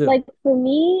 please do. like for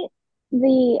me,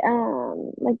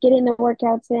 the like getting the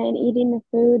workouts in, eating the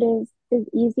food is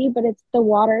easy, but it's the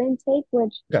water intake,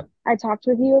 which Okay. I talked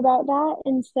with you about that.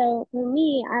 And so for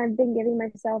me, I've been giving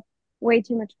myself way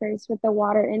too much grace with the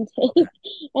water intake.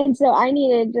 And so I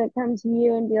needed to come to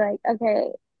you and be like, okay,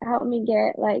 help me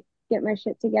get my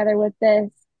shit together with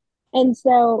this. And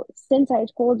so since I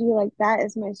told you like that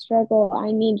is my struggle,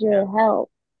 I need Yeah. your help.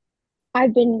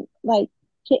 I've been like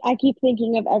I keep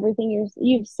thinking of everything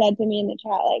you've said to me in the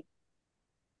chat, like,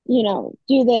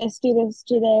 do this, do this,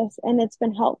 do this. And it's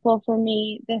been helpful for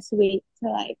me this week to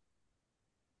like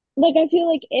I feel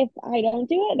like if I don't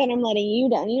do it, then I'm letting you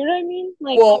down. You know what I mean?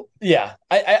 Like, Well, yeah,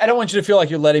 I don't want you to feel like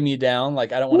you're letting me down.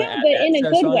 Like I don't want no, to add but that in a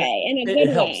stress good on it. way, in a It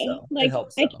good helps way. though. It Like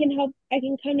helps though. I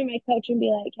can come to my coach and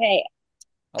be like, hey,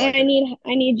 I like it.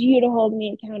 I need you to hold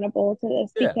me accountable to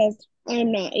this Yeah. because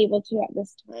I'm not able to at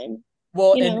this time,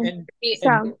 Well, you and know? and and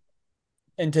So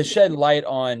and to shed light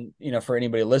on, for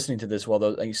anybody listening to this, well, though,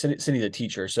 like Cindy's a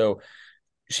teacher, so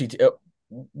she,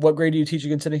 what grade do you teach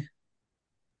again, Cindy?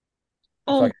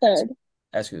 If I can third.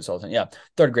 ask you this all the time. Yeah,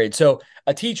 third grade. So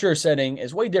a teacher setting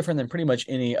is way different than pretty much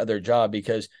any other job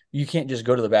because you can't just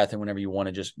go to the bathroom whenever you want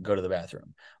to just go to the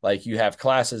bathroom. Like you have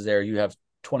classes there, you have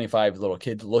 25 little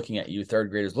kids looking at you,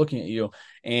 third graders looking at you,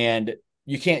 and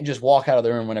you can't just walk out of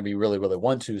the room whenever you really, really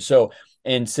want to. So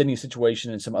in Sydney's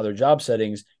situation and some other job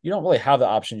settings, you don't really have the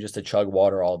option just to chug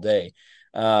water all day.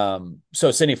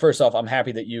 So Sydney, first off, I'm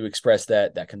happy that you expressed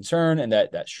that concern and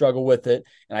that struggle with it.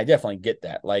 And I definitely get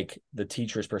that. Like the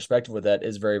teacher's perspective with that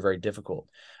is very, very difficult.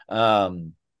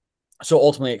 So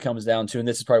ultimately it comes down to, and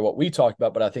this is probably what we talked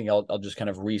about, but I think I'll just kind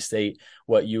of restate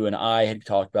what you and I had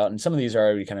talked about. And some of these are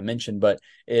already kind of mentioned, but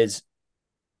is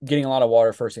getting a lot of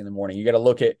water first thing in the morning. You got to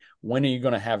look at when are you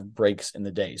going to have breaks in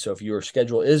the day. So if your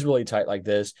schedule is really tight like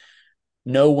this,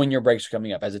 know when your breaks are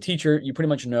coming up. As a teacher, you pretty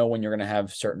much know when you're going to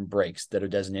have certain breaks that are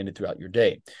designated throughout your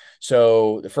day.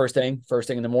 So the first thing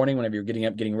in the morning, whenever you're getting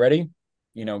up, getting ready,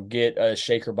 get a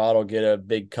shaker bottle, get a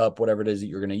big cup, whatever it is that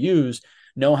you're going to use,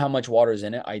 know how much water is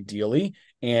in it, ideally,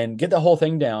 and get the whole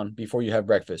thing down before you have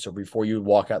breakfast or before you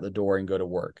walk out the door and go to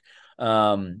work.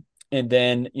 And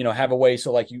then, have a way.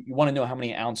 So like you want to know how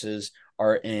many ounces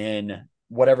are in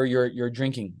whatever your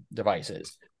drinking device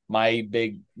is. My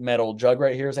big metal jug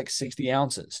right here is like 60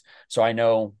 ounces. So I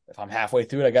know if I'm halfway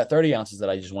through it, I got 30 ounces that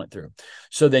I just went through.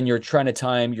 So then you're trying to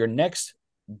time your next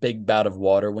big bout of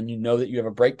water when you know that you have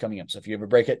a break coming up. So if you have a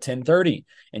break at 10:30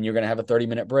 and you're going to have a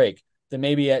 30-minute break, then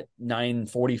maybe at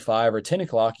 9:45 or 10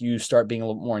 o'clock, you start being a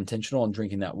little more intentional and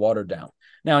drinking that water down.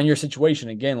 Now, in your situation,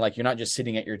 again, like you're not just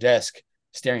sitting at your desk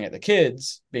staring at the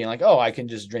kids being like, oh, I can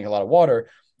just drink a lot of water.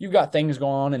 you've got things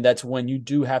going on, and that's when you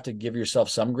do have to give yourself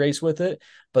some grace with it,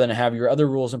 but then have your other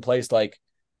rules in place, like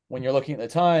when you're looking at the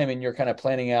time and you're kind of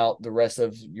planning out the rest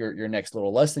of your next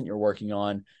little lesson you're working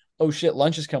on. Oh shit,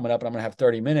 lunch is coming up and I'm gonna have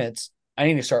 30 minutes. I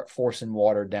need to start forcing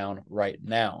water down right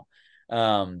now.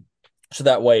 So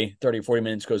that way 30 or 40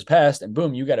 minutes goes past and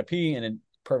boom, you got to pee, and in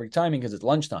perfect timing because it's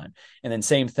lunchtime. And then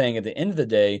same thing at the end of the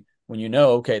day, when you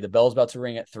know, okay, the bell's about to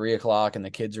ring at 3 o'clock and the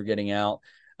kids are getting out,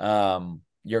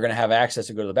 you're going to have access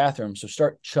to go to the bathroom. So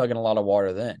start chugging a lot of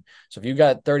water then. So if you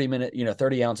got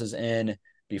 30 ounces in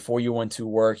before you went to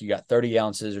work, you got 30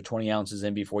 ounces or 20 ounces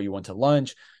in before you went to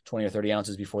lunch, 20 or 30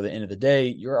 ounces before the end of the day,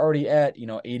 you're already at,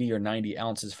 80 or 90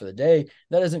 ounces for the day.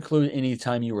 That doesn't include any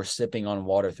time you were sipping on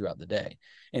water throughout the day.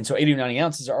 And so 80 or 90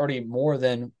 ounces are already more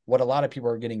than what a lot of people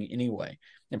are getting anyway,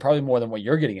 and probably more than what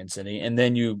you're getting in Sydney. And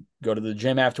then you go to the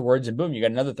gym afterwards and boom, you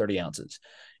got another 30 ounces.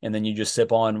 And then you just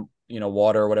sip on,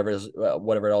 water or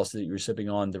whatever else that you're sipping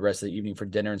on the rest of the evening for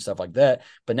dinner and stuff like that.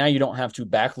 But now you don't have to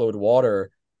backload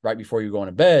water right before you go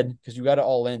into bed because you got it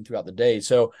all in throughout the day.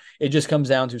 So it just comes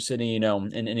down to Sydney,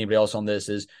 and anybody else on this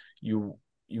is you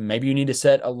maybe you need to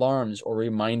set alarms or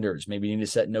reminders. Maybe you need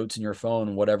to set notes in your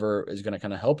phone, whatever is going to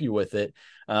kind of help you with it.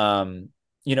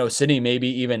 Sydney,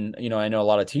 maybe even, I know a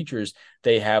lot of teachers,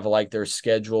 they have like their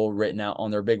schedule written out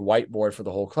on their big whiteboard for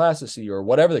the whole class to see, or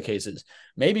whatever the case is.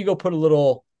 Maybe go put a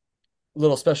little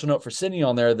special note for Sydney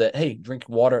on there that, hey, drink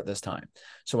water at this time.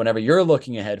 So whenever you're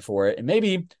looking ahead for it, and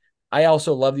maybe I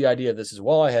also love the idea of this as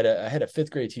well. I had a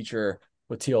fifth grade teacher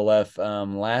with TLF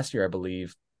last year, I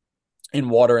believe, and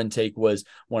water intake was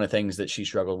one of the things that she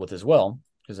struggled with as well,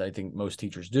 because I think most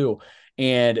teachers do.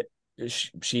 And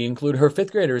she included her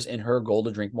fifth graders in her goal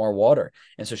to drink more water.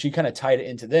 And so she kind of tied it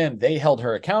into them. They held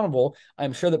her accountable.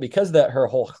 I'm sure that because of that, her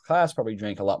whole class probably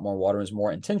drank a lot more water, was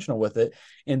more intentional with it.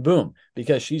 And boom,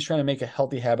 because she's trying to make a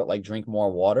healthy habit like drink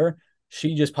more water,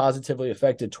 she just positively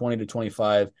affected 20 to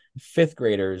 25 fifth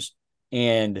graders.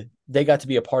 And they got to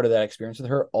be a part of that experience with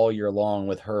her all year long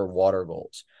with her water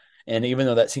goals. And even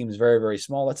though that seems very, very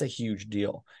small, that's a huge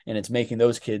deal. And it's making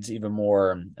those kids even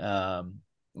more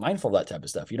mindful of that type of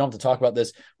stuff. You don't have to talk about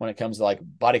this when it comes to like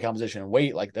body composition and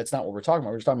weight. Like that's not what we're talking about.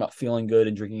 We're just talking about feeling good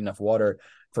and drinking enough water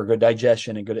for good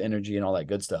digestion and good energy and all that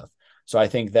good stuff. So I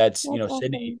think that's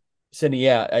awesome. Sydney,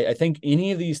 yeah, I think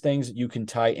any of these things that you can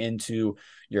tie into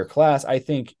your class, I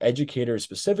think educators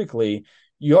specifically,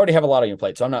 you already have a lot on your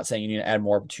plate. So I'm not saying you need to add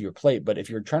more to your plate, but if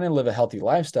you're trying to live a healthy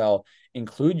lifestyle,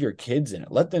 include your kids in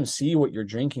it. Let them see what you're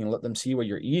drinking, let them see what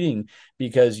you're eating,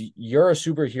 because you're a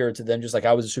superhero to them, just like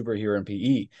I was a superhero in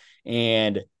PE.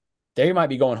 And they might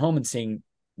be going home and seeing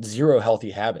zero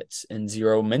healthy habits and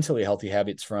zero mentally healthy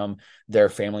habits from their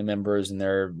family members and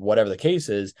their whatever the case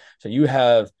is. So you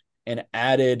have an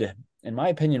added, in my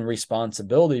opinion,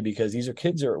 responsibility, because these are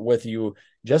kids are with you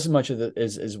just as much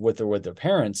as with their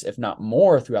parents, if not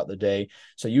more, throughout the day.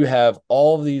 So you have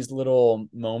all of these little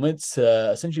moments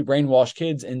to essentially brainwash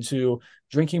kids into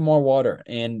drinking more water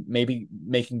and maybe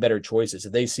making better choices.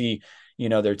 If they see,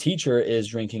 their teacher is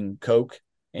drinking Coke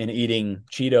and eating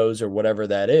Cheetos or whatever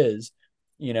that is,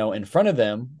 in front of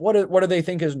them, what do they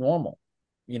think is normal?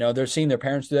 They're seeing their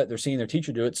parents do that. They're seeing their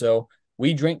teacher do it. So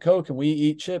we drink Coke and we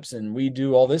eat chips and we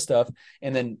do all this stuff.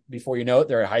 And then before you know it,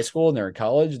 they're in high school and they're in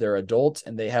college, they're adults,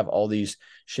 and they have all these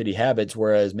shitty habits.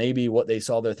 Whereas maybe what they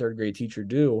saw their third grade teacher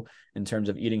do in terms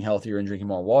of eating healthier and drinking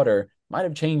more water might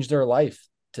have changed their life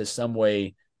to some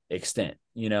way extent,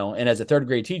 and as a third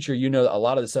grade teacher, a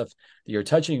lot of the stuff that you're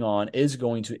touching on is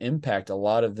going to impact a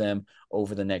lot of them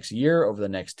over the next year, over the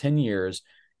next 10 years.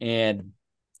 And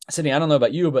Sydney, I don't know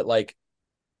about you, but like,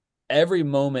 every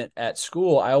moment at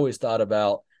school, I always thought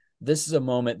about, this is a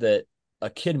moment that a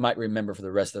kid might remember for the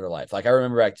rest of their life. Like I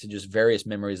remember back to just various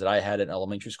memories that I had in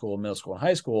elementary school, middle school, and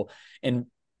high school. And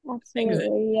things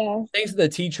that the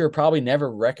teacher probably never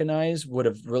recognized would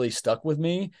have really stuck with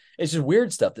me. It's just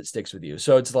weird stuff that sticks with you.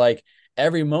 So it's like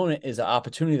every moment is an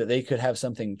opportunity that they could have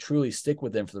something truly stick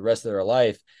with them for the rest of their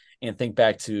life, and think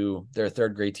back to their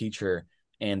third grade teacher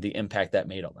and the impact that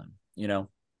made on them,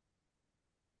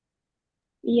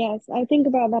 Yes, I think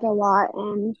about that a lot,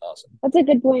 and Awesome. that's a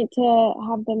good point to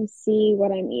have them see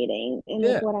what I'm eating and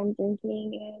Yeah. like what I'm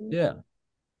drinking. And Yeah.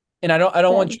 And I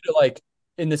don't want you to like,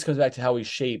 and this comes back to how we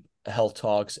shape health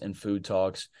talks and food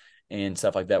talks and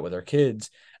stuff like that with our kids,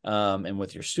 and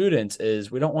with your students, is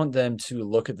we don't want them to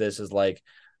look at this as like,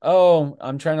 oh,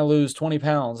 I'm trying to lose 20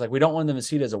 pounds. Like we don't want them to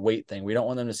see it as a weight thing. We don't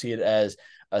want them to see it as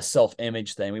a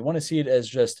self-image thing. We want to see it as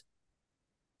just,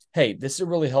 hey, this is a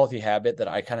really healthy habit that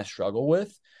I kind of struggle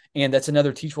with. And that's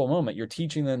another teachable moment. You're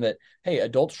teaching them that, hey,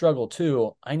 adults struggle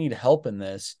too. I need help in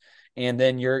this. And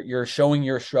then you're showing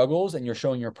your struggles and you're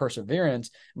showing your perseverance.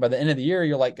 And by the end of the year,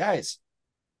 you're like, guys,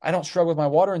 I don't struggle with my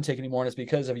water intake anymore. And it's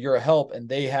because of your help. And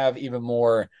they have even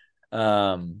more,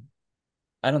 I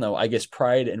don't know, I guess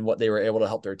pride in what they were able to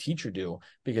help their teacher do,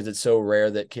 because it's so rare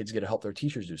that kids get to help their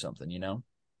teachers do something, you know?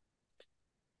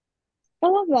 I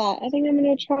love that. I think I'm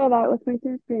gonna try that with my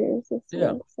third graders this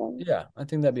Yeah. week. So Yeah. I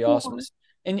think that'd be awesome. yeah,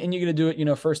 And you're going to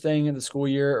do it, first thing in the school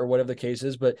year or whatever the case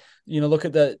is. But, look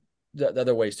at the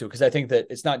other ways too, because I think that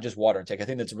it's not just water intake. I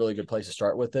think that's a really good place to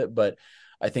start with it. But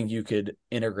I think you could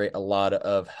integrate a lot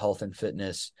of health and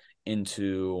fitness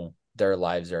into their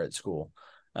lives there at school.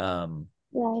 Um,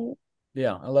 right.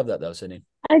 yeah, I love that though, Sydney.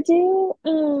 I do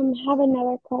have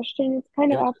another question. It's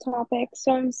kind of Good. off topic,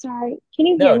 so I'm sorry. Can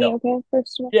you hear No, me no. okay,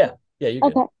 first of Yeah. Yeah, you're all?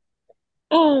 good.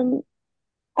 Okay.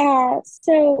 Um,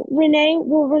 so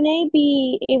will Renee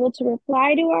be able to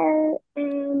reply to our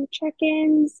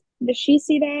check-ins? Does she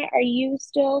see that? Are you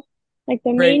still like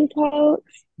the Great. main coach?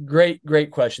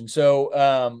 Great question.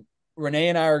 So, Renee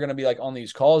and I are going to be like on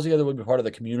these calls together. We'll be part of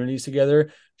the communities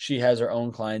together. She has her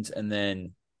own clients, and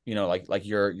then like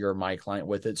you're my client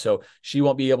with it. So she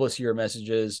won't be able to see your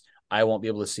messages. I won't be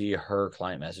able to see her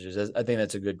client messages. I think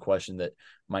that's a good question that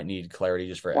might need clarity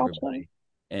just for Gotcha. everybody.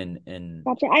 And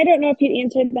Gotcha. I don't know if you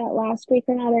answered that last week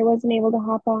or not. I wasn't able to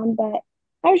hop on, but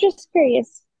I was just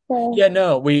curious. So yeah,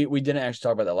 no, we didn't actually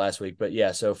talk about that last week, but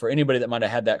yeah. So for anybody that might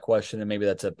have had that question, and maybe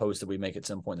that's a post that we make at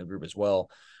some point in the group as well.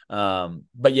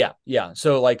 But yeah.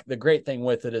 So like the great thing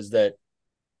with it is that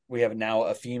we have now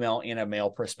a female and a male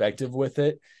perspective with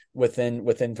it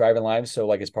within Thriving Lives. So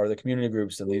like as part of the community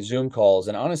groups and these Zoom calls.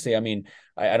 And honestly, I mean,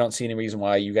 I don't see any reason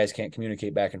why you guys can't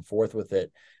communicate back and forth with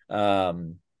it.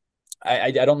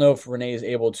 I don't know if Renee is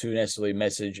able to necessarily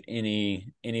message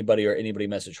anybody or anybody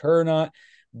message her or not,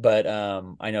 but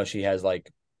I know she has like,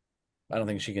 I don't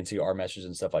think she can see our messages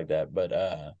and stuff like that. But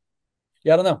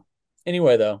yeah, I don't know.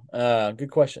 Anyway, though,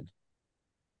 good question.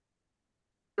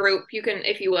 Group, you can,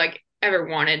 if you like ever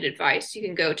wanted advice, you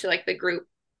can go to like the group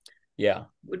Yeah.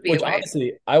 would be a Which way.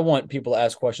 honestly, I want people to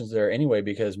ask questions there anyway,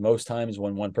 because most times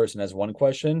when one person has one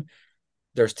question,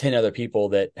 there's 10 other people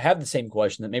that have the same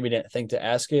question that maybe didn't think to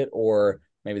ask it, or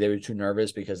maybe they were too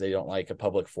nervous because they don't like a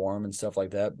public forum and stuff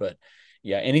like that. But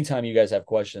yeah, anytime you guys have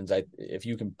questions, if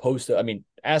you can post it, I mean,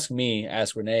 ask me,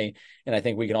 ask Renee, and I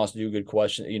think we can also do a good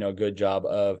question, a good job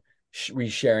of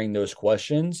resharing those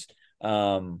questions.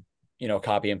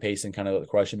 Copy and pasting kind of the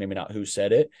question, maybe not who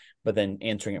said it, but then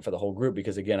answering it for the whole group.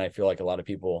 Because again, I feel like a lot of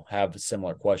people have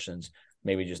similar questions,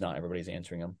 maybe just not everybody's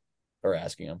answering them or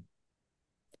asking them.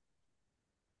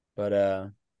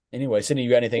 But anyway, Sydney, you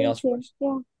got anything thank else for you. us?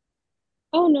 Yeah.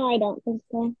 Oh no, I don't think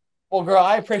so. Well, girl,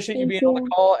 I appreciate you Thank being on the you.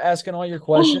 call, asking all your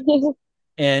questions,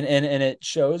 and it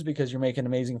shows because you're making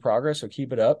amazing progress. So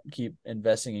keep it up, keep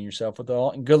investing in yourself with it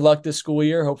all, and good luck this school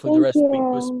year. Hopefully, the Thank rest of the week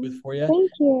goes smooth you. for you.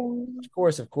 Thank you. Of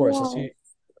course, of course. Yes.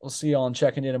 We'll see you all on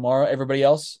checking in tomorrow. Everybody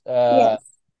else, Yes.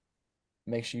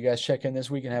 make sure you guys check in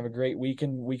this week and have a greek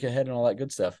week ahead, and all that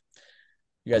good stuff.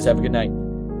 You guys have a good night.